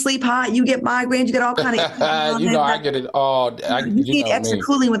know you sleep hot, you get migraines, you get all kind of. I get it all. You need extra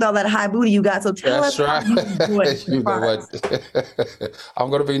cooling with all that high booty you got. So tell us how you enjoy You know what? I'm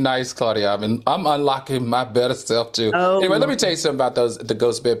gonna be nice, Claudia. I'm unlocking my better self too. Anyway, let me tell you something about the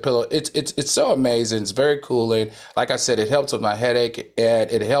Ghost Bed pillow. It's so amazing. It's very cooling. Like I said, it helps with my headache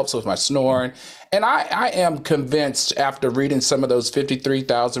and it helps with my snoring. And I am convinced after reading some of those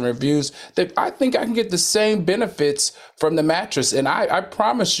 53,000 reviews that I think I can get the same benefits from the mattress. And I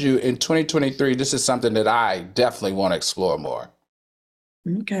promise you in 2023, this is something that I definitely want to explore more.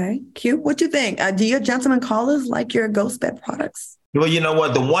 Okay. Q, what do you think? Do your gentlemen callers like your Ghost Bed products? Well, you know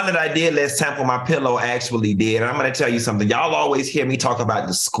what? The one that I did last time for my pillow actually did. And I'm going to tell you something. Y'all always hear me talk about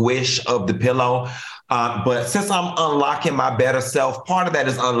the squish of the pillow. But since I'm unlocking my better self, part of that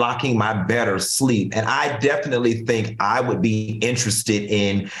is unlocking my better sleep. And I definitely think I would be interested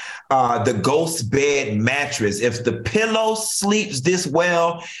in the Ghost Bed mattress. If the pillow sleeps this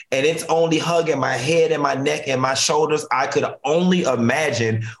well and it's only hugging my head and my neck and my shoulders, I could only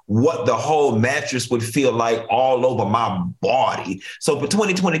imagine what the whole mattress would feel like all over my body. So for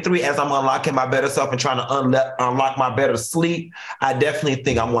 2023, as I'm unlocking my better self and trying to unlock my better sleep, I definitely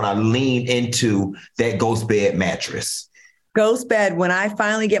think I want to lean into that Ghost Bed mattress. Ghost Bed, when I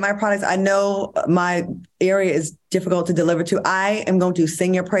finally get my products, I know my area is difficult to deliver to. I am going to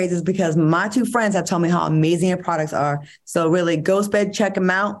sing your praises because my two friends have told me how amazing your products are. So really, Ghost Bed, check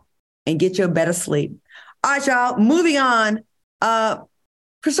them out and get you a better sleep. All right, y'all, moving on.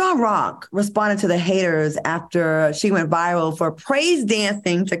 Krishan Rock responded to the haters after she went viral for praise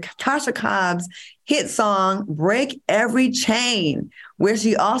dancing to Tasha Cobb's hit song, Break Every Chain, where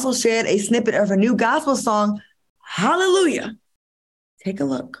she also shared a snippet of her new gospel song, Hallelujah. Take a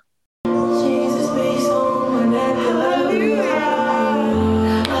look. Jesus, hallelujah.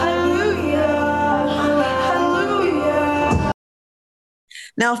 Hallelujah.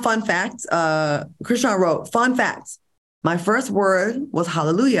 Now, fun fact, Krishan wrote, fun fact, my first word was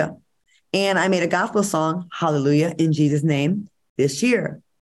hallelujah. And I made a gospel song, Hallelujah, in Jesus' name, this year,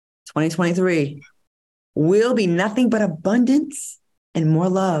 2023. Will be nothing but abundance and more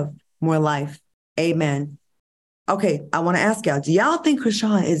love, more life. Amen. Okay, I want to ask y'all, do y'all think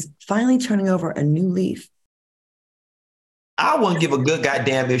Krishan is finally turning over a new leaf? I wouldn't give a good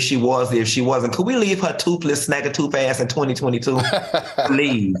goddamn if she wasn't. Could we leave her toothless, snagger tooth ass in 2022?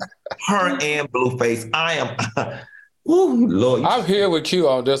 Please. Her and Blueface. I am... Ooh, Lord. I'm here with Q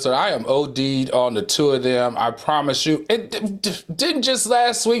on this one. I am OD'd on the two of them. I promise you. Didn't just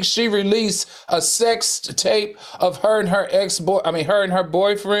last week she release a sex tape of her and her her and her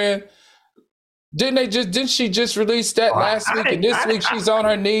boyfriend? Didn't she just release that last week? And this week she's on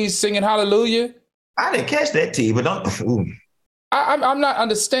her knees singing hallelujah? I didn't catch that, T, but don't. I'm not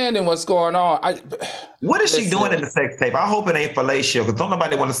understanding what's going on. What is she doing in the sex tape? I hope it ain't fellatio, because don't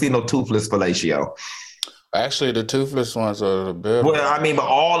nobody want to see no toothless fellatio. Actually, the toothless ones are the better. Well, I mean, but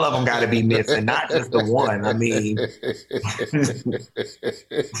all of them got to be missing, not just the one. I mean,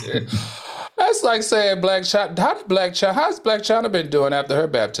 that's like saying Black China. How's Black China been doing after her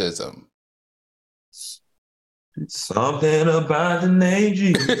baptism? Something about the name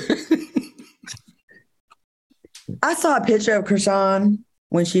Jesus. I saw a picture of Krishan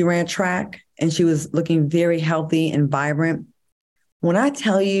when she ran track, and she was looking very healthy and vibrant. When I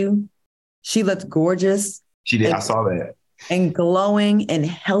tell you, she looked gorgeous. She did. I saw that. And glowing and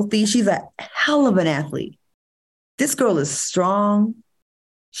healthy. She's a hell of an athlete. This girl is strong.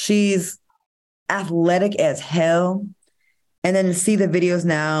 She's athletic as hell. And then to see the videos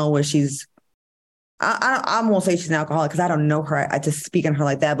now where she's, I won't say she's an alcoholic because I don't know her. I just speak on her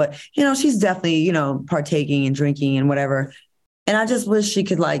like that. But, she's definitely, partaking and drinking and whatever. And I just wish she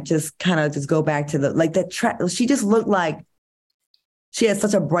could just kind of just go back to that track. She just looked like she has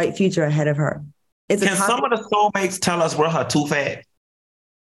such a bright future ahead of her. Can some of the soulmates tell us where her tooth at?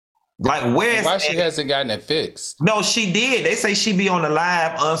 Why she hasn't gotten it fixed? No, she did. They say she be on the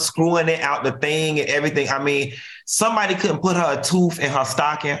live unscrewing it out the thing and everything. I mean, somebody couldn't put her a tooth in her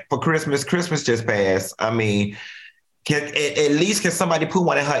stocking for Christmas. Christmas just passed. I mean, can somebody put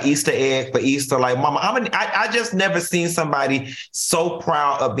one in her Easter egg for Easter? Like, Mama, I just never seen somebody so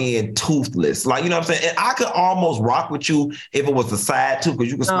proud of being toothless. Like, you know what I'm saying? And I could almost rock with you if it was a side tooth, because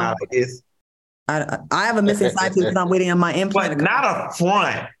you can smile like this. I have a missing side tooth because I'm waiting on my implant. But not a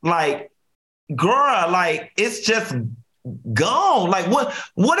front. Like, girl, it's just gone. Like,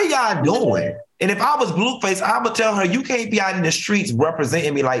 what are y'all doing? And if I was Blueface, I would tell her, you can't be out in the streets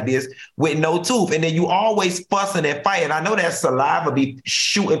representing me like this with no tooth. And then you always fussing and fighting. I know that saliva be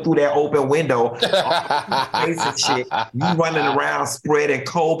shooting through that open window. Face and shit. You running around spreading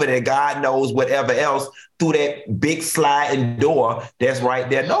COVID and God knows whatever else through that big sliding door that's right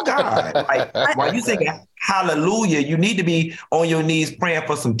there. No, God. Like, while you singing hallelujah, you need to be on your knees praying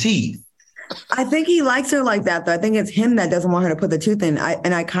for some teeth. I think he likes her like that, though. I think it's him that doesn't want her to put the tooth in.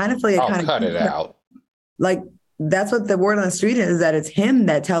 I kind of feel like kind of cut it out. Like that's what the word on the street is, that it's him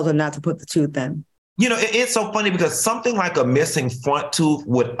that tells her not to put the tooth in. You know, it's so funny because something like a missing front tooth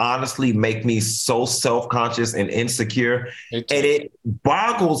would honestly make me so self-conscious and insecure. And it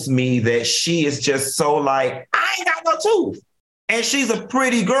boggles me that she is just so like, I ain't got no tooth. And she's a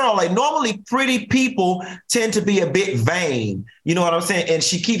pretty girl. Like normally pretty people tend to be a bit vain. You know what I'm saying? And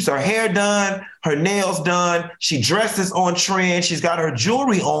she keeps her hair done, her nails done. She dresses on trend. She's got her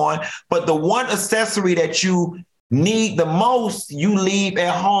jewelry on. But the one accessory that you need the most, you leave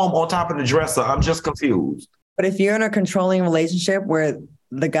at home on top of the dresser. I'm just confused. But if you're in a controlling relationship where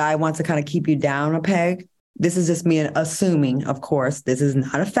the guy wants to kind of keep you down a peg, this is just me assuming, of course, this is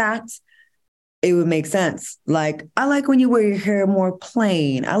not a fact. It would make sense. Like, I like when you wear your hair more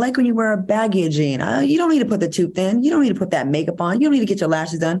plain. I like when you wear a baggy jean. You don't need to put the tooth in. You don't need to put that makeup on. You don't need to get your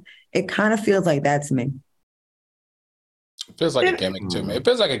lashes done. It kind of feels like that to me. It feels like a gimmick to me. It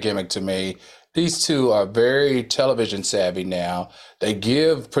feels like a gimmick to me. These two are very television savvy now. They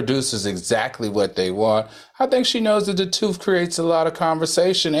give producers exactly what they want. I think she knows that the tooth creates a lot of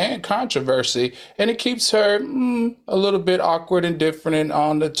conversation and controversy, and it keeps her a little bit awkward and different and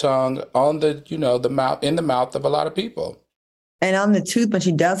on the tongue, on the, the mouth, in the mouth of a lot of people. And on the tooth, when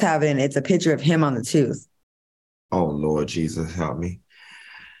she does have it in, it's a picture of him on the tooth. Oh, Lord Jesus, help me.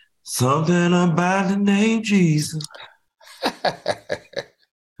 Something about the name Jesus.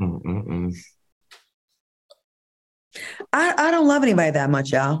 I don't love anybody that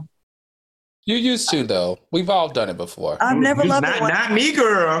much, y'all. You used to, though. We've all done it before. I've never loved anyone. Not me,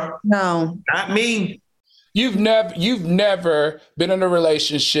 girl. No. Not me. You've never been in a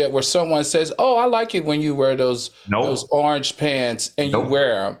relationship where someone says, "Oh, I like it when you wear those orange pants and you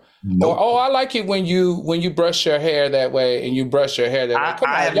wear them." Nope. Or, I like it when you brush your hair that way and you brush your hair that way. Come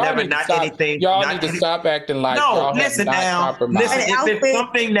on, y'all need to stop. Y'all need to stop acting like y'all listen have now. Listen,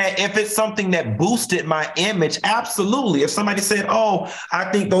 if it's something that boosted my image, absolutely. If somebody said, "Oh, I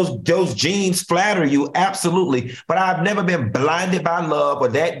think those jeans flatter you," absolutely. But I've never been blinded by love or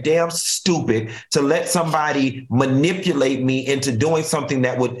that damn stupid to let somebody manipulate me into doing something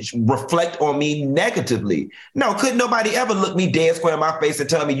that would reflect on me negatively. No, couldn't nobody ever look me dead square in my face and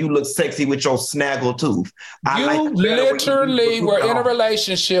tell me you look sexy with your snaggle tooth. You literally were in a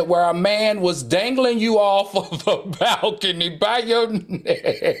relationship where a man was dangling you off of a balcony by your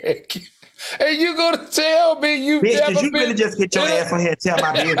neck. And you gonna tell me you've never did you really just get your ass on here and tell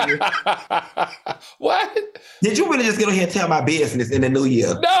my business? What? Did you really just get on here and tell my business in the new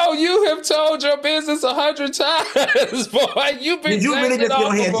year? No, you have told your business 100 times, boy. Did you really just get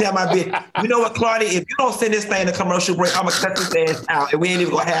on here and tell my business? You know what, Claudia? If you don't send this thing to commercial break, I'm gonna cut this ass out and we ain't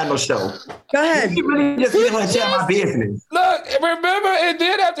even gonna have no show. Go ahead. Did you really just get on and tell my business? Look, remember, and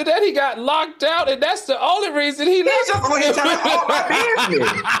then after that, he got locked out, and that's the only reason he left. Just on here telling all my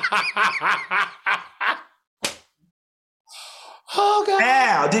business. Oh God!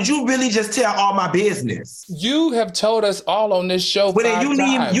 Al, did you really just tell all my business? You have told us all on this show. But then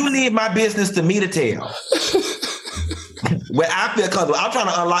you leave my business to me to tell. Where I feel comfortable. I'm trying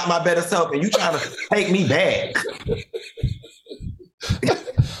to unlock my better self, and you trying to take me back.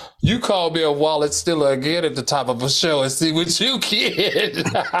 You called me a wallet stealer again at the top of a show and see what you get.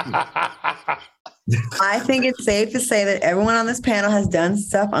 I think it's safe to say that everyone on this panel has done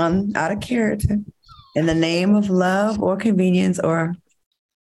stuff out of character in the name of love or convenience, or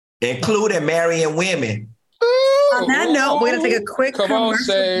including marrying women. On that note, we're going to take a quick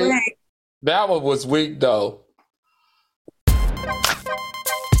commercial break. That one was weak, though.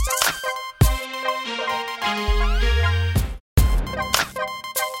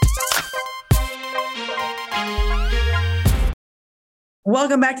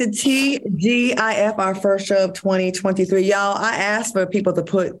 Welcome back to TGIF, our first show of 2023. Y'all, I asked for people to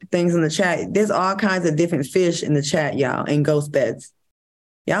put things in the chat. There's all kinds of different fish in the chat, y'all, and ghost beds.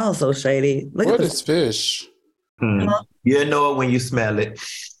 Y'all are so shady. What is fish? You know it when you smell it.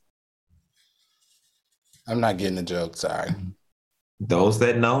 I'm not getting the joke, sorry. Those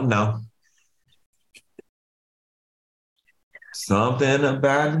that know. Something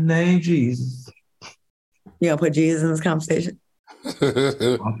about the name Jesus. You gonna put Jesus in this conversation? On to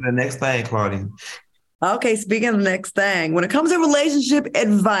the next thing, Claudia. Okay, speaking of the next thing, when it comes to relationship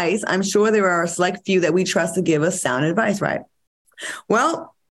advice, I'm sure there are a select few that we trust to give us sound advice, right?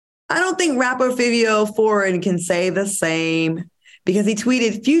 Well, I don't think rapper Fivio Foreign can say the same because he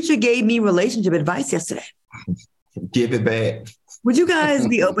tweeted, Future gave me relationship advice yesterday. Give it back. Would you guys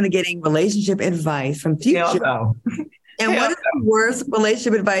be open to getting relationship advice from Future? Hell no. And what is the worst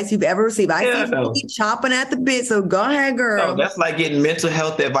relationship advice you've ever received? I see you chopping at the bit, so go ahead, girl. No, that's like getting mental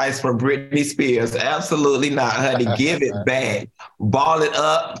health advice from Britney Spears. Absolutely not, honey. Give it back. Ball it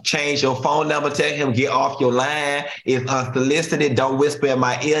up. Change your phone number. Tell him get off your line. It's unsolicited. Don't whisper in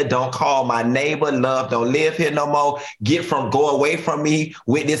my ear. Don't call my neighbor. Love don't live here no more. Go away from me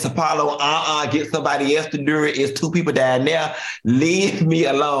with this Apollo. Get somebody else to do it. It's two people down there. Leave me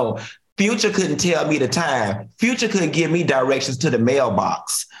alone. Future couldn't tell me the time. Future couldn't give me directions to the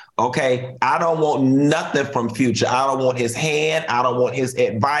mailbox. Okay. I don't want nothing from Future. I don't want his hand. I don't want his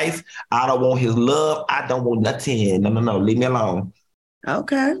advice. I don't want his love. I don't want nothing. No. Leave me alone.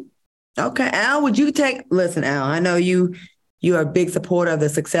 Okay. Al, would you listen, Al, I know you are a big supporter of the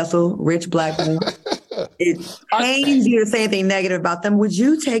successful rich black man. It pains you to say anything negative about them. Would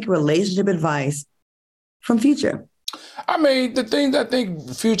you take relationship advice from Future? I mean, the thing that I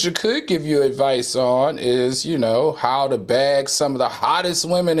think Future could give you advice on is, how to bag some of the hottest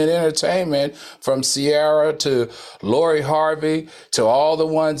women in entertainment, from Ciara to Lori Harvey to all the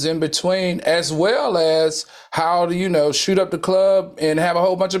ones in between, as well as how to, shoot up the club and have a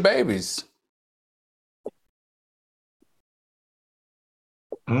whole bunch of babies.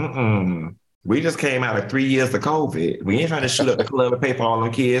 We just came out of 3 years of COVID. We ain't trying to shoot up the club and pay for all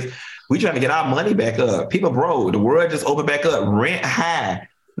them kids. We trying to get our money back up. People broke. The world just opened back up. Rent high.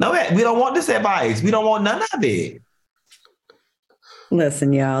 No, we don't want this advice. We don't want none of it.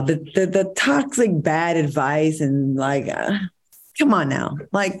 Listen, y'all, the toxic bad advice and come on now.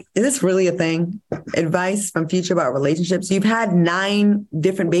 Is this really a thing? Advice from Future about relationships? You've had 9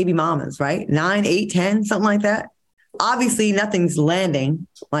 different baby mamas, right? 9, 8, 10, something like that. Obviously, nothing's landing.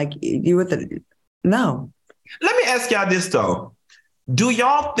 No. Let me ask y'all this, though. Do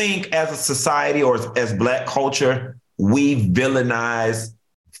y'all think as a society or as Black culture, we villainize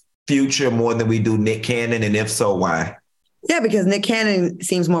Future more than we do Nick Cannon? And if so, why? Yeah, because Nick Cannon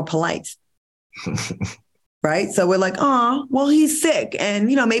seems more polite. Right? So we're like, oh, well, he's sick. And,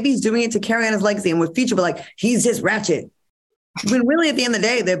 maybe he's doing it to carry on his legacy. And with Future, we're like, he's just ratchet. When really, at the end of the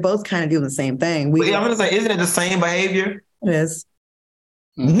day, they're both kind of doing the same thing. I'm going to say, isn't it the same behavior? It is.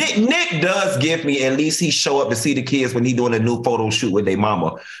 Nick does give me, at least he show up to see the kids when he doing a new photo shoot with their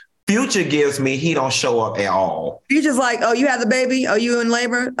mama. Future gives me, he don't show up at all. Future's like, oh, you have the baby? Oh, you in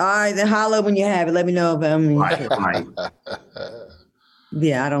labor? All right, then holler when you have it. Let me know. Right.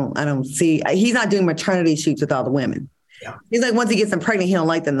 Yeah, I don't see. He's not doing maternity shoots with all the women. Yeah. He's like, once he gets them pregnant, he don't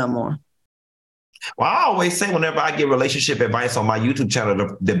like them no more. Well, I always say whenever I give relationship advice on my YouTube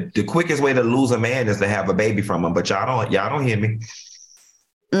channel, the quickest way to lose a man is to have a baby from him. But y'all don't hear me.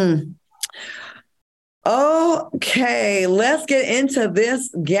 Okay, let's get into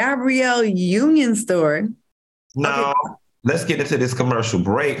this Gabrielle Union story. No, okay. Let's get into this commercial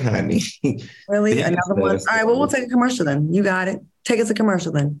break, honey. Really? Another one? All right, well, we'll take a commercial then. You got it. Take us a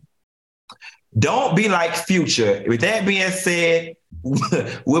commercial then. Don't be like Future. With that being said,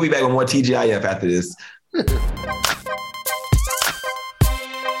 we'll be back with more TGIF after this.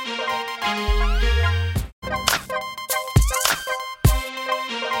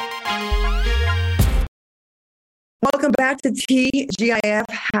 Welcome back to TGIF.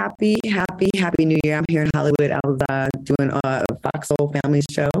 Happy New Year. I'm here in Hollywood. I was doing a Fox Soul Family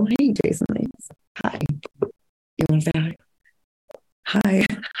show. Hey, Jason. Hi. You want to say hi? Hi.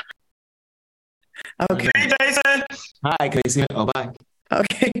 Okay. Hey, Jason. Hi, Casey. Oh, bye.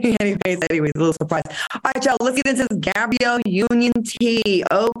 Okay. Anyways, a little surprise. All right, y'all, let's get into this Gabrielle Union tea.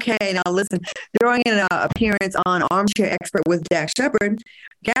 Okay, now listen. During an appearance on Armchair Expert with Dax Shepard,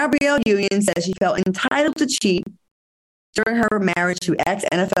 Gabrielle Union says she felt entitled to cheat during her marriage to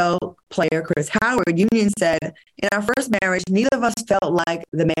ex-NFL player Chris Howard. Union said, in our first marriage, neither of us felt like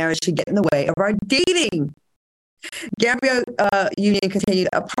the marriage should get in the way of our dating. Gabrielle Union continued,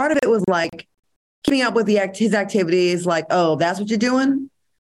 a part of it was like keeping up with his activities, like, oh, that's what you're doing?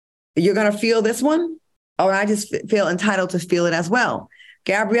 You're going to feel this one? Or I just feel entitled to feel it as well.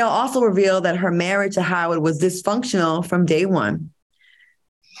 Gabrielle also revealed that her marriage to Howard was dysfunctional from day one.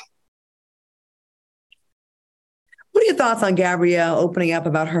 What are your thoughts on Gabrielle opening up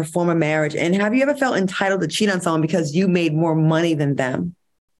about her former marriage? And have you ever felt entitled to cheat on someone because you made more money than them?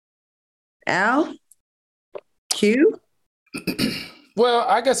 Al? Q? Well,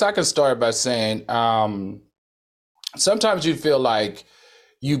 I guess I can start by saying sometimes you feel like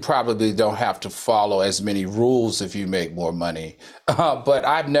you probably don't have to follow as many rules if you make more money. But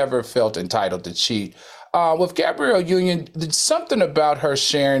I've never felt entitled to cheat. With Gabrielle Union, something about her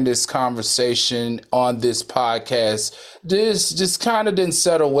sharing this conversation on this podcast, this just kind of didn't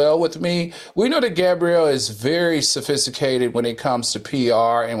settle well with me. We know that Gabrielle is very sophisticated when it comes to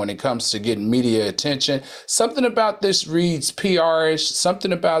PR and when it comes to getting media attention. Something about this reads PR-ish.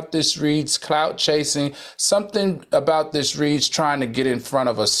 Something about this reads clout chasing. Something about this reads trying to get in front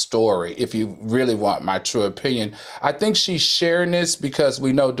of a story, if you really want my true opinion. I think she's sharing this because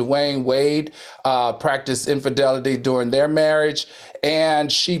we know Dwayne Wade practiced infidelity during their marriage,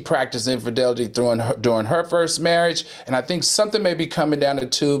 and she practiced infidelity during her first marriage. And I think something may be coming down the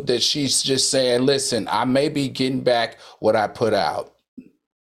tube that she's just saying, listen, I may be getting back what I put out.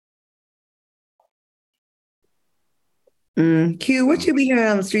 Q, what you be hearing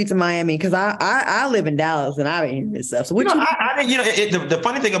on the streets of Miami? Because I live in Dallas and I been hearing this stuff. So what the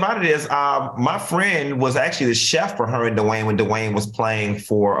funny thing about it is, my friend was actually the chef for her and Dwayne when Dwayne was playing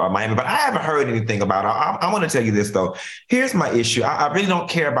for Miami, but I haven't heard anything about her. I want to tell you this though. Here's my issue. I really don't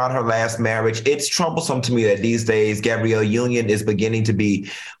care about her last marriage. It's troublesome to me that these days Gabrielle Union is beginning to be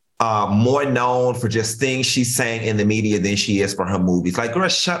more known for just things she's saying in the media than she is for her movies. Like, girl,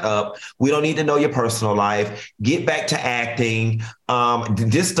 shut up. We don't need to know your personal life. Get back to acting.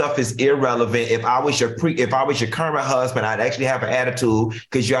 This stuff is irrelevant. If I was your current husband, I'd actually have an attitude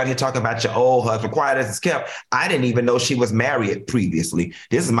because you're out here talking about your old husband. Quiet as it's kept. I didn't even know she was married previously.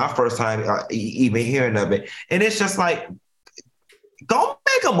 This is my first time even hearing of it. And it's just like, go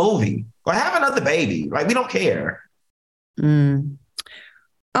make a movie or have another baby. Like, we don't care.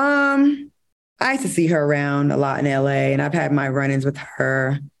 I used to see her around a lot in LA, and I've had my run-ins with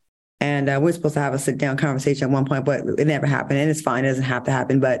her. And we're supposed to have a sit-down conversation at one point, but it never happened. And it's fine; it doesn't have to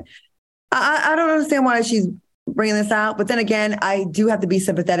happen. But I don't understand why she's bringing this out. But then again, I do have to be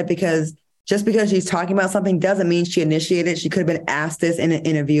sympathetic because just because she's talking about something doesn't mean she initiated it. She could have been asked this in an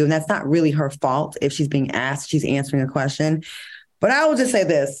interview, and that's not really her fault. If she's being asked, she's answering a question. But I will just say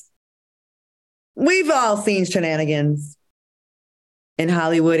this: we've all seen shenanigans in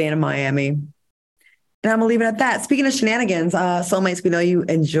Hollywood and in Miami. And I'm going to leave it at that. Speaking of shenanigans, soulmates, we know you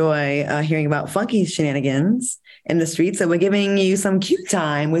enjoy hearing about funky shenanigans in the streets. So we're giving you some Q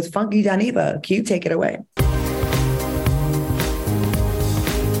time with Funky Dineva. Q, take it away.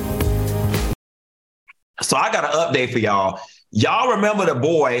 So I got an update for y'all. Y'all remember the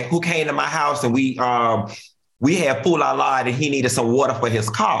boy who came to my house and we had Fool La La and he needed some water for his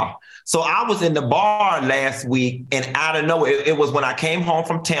car. So I was in the bar last week, and out of nowhere, it was when I came home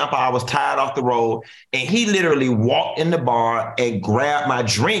from Tampa. I was tired off the road, and he literally walked in the bar and grabbed my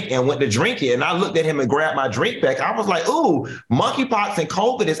drink and went to drink it. And I looked at him and grabbed my drink back. I was like, ooh, monkeypox and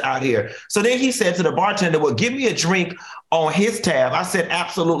COVID is out here. So then he said to the bartender, well, give me a drink on his tab. I said,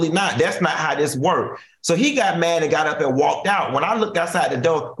 absolutely not. That's not how this works. So he got mad and got up and walked out. When I looked outside the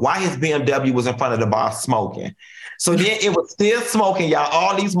door, why his BMW was in front of the bar smoking. So then it was still smoking, y'all.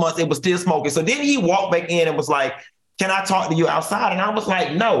 All these months, it was still smoking. So then he walked back in and was like, can I talk to you outside? And I was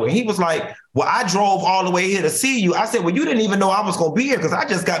like, no. And he was like, well, I drove all the way here to see you. I said, well, you didn't even know I was going to be here because I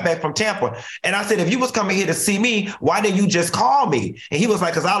just got back from Tampa. And I said, if you was coming here to see me, why didn't you just call me? And he was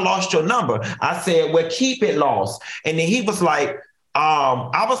like, because I lost your number. I said, well, keep it lost. And then he was like,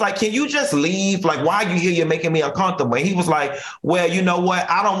 I was like, can you just leave? Like, why are you here? You're making me uncomfortable. And he was like, well, you know what?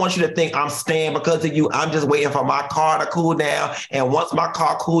 I don't want you to think I'm staying because of you. I'm just waiting for my car to cool down. And once my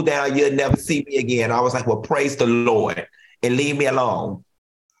car cool down, you'll never see me again. I was like, well, praise the Lord and leave me alone.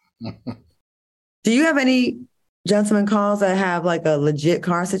 Do you have any gentlemen calls that have like a legit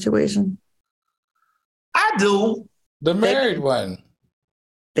car situation? I do. The married one.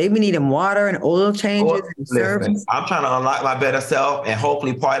 They be needing water and oil changes and service. I'm trying to unlock my better self, and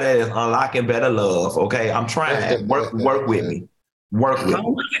hopefully part of that is unlocking better love. Okay, I'm trying. Work with me. Work with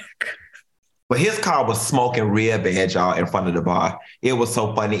me. But his car was smoking real bad, y'all, in front of the bar. It was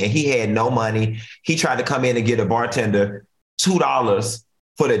so funny, and he had no money. He tried to come in and get a bartender $2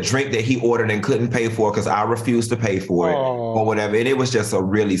 for the drink that he ordered and couldn't pay for because I refused to pay for it or whatever. And it was just a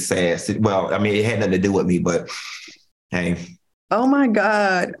really sad. Well, I mean, it had nothing to do with me, but hey. Oh my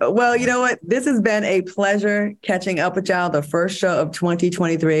God. Well, you know what? This has been a pleasure catching up with y'all. The first show of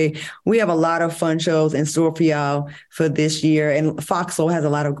 2023. We have a lot of fun shows in store for y'all for this year. And Foxhole has a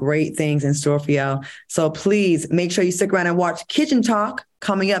lot of great things in store for y'all. So please make sure you stick around and watch Kitchen Talk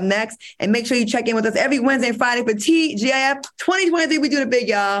coming up next. And make sure you check in with us every Wednesday and Friday for TGIF 2023. We do the big,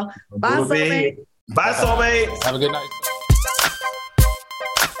 y'all. Bye, soulmate. Bye, soulmates. Have a good night.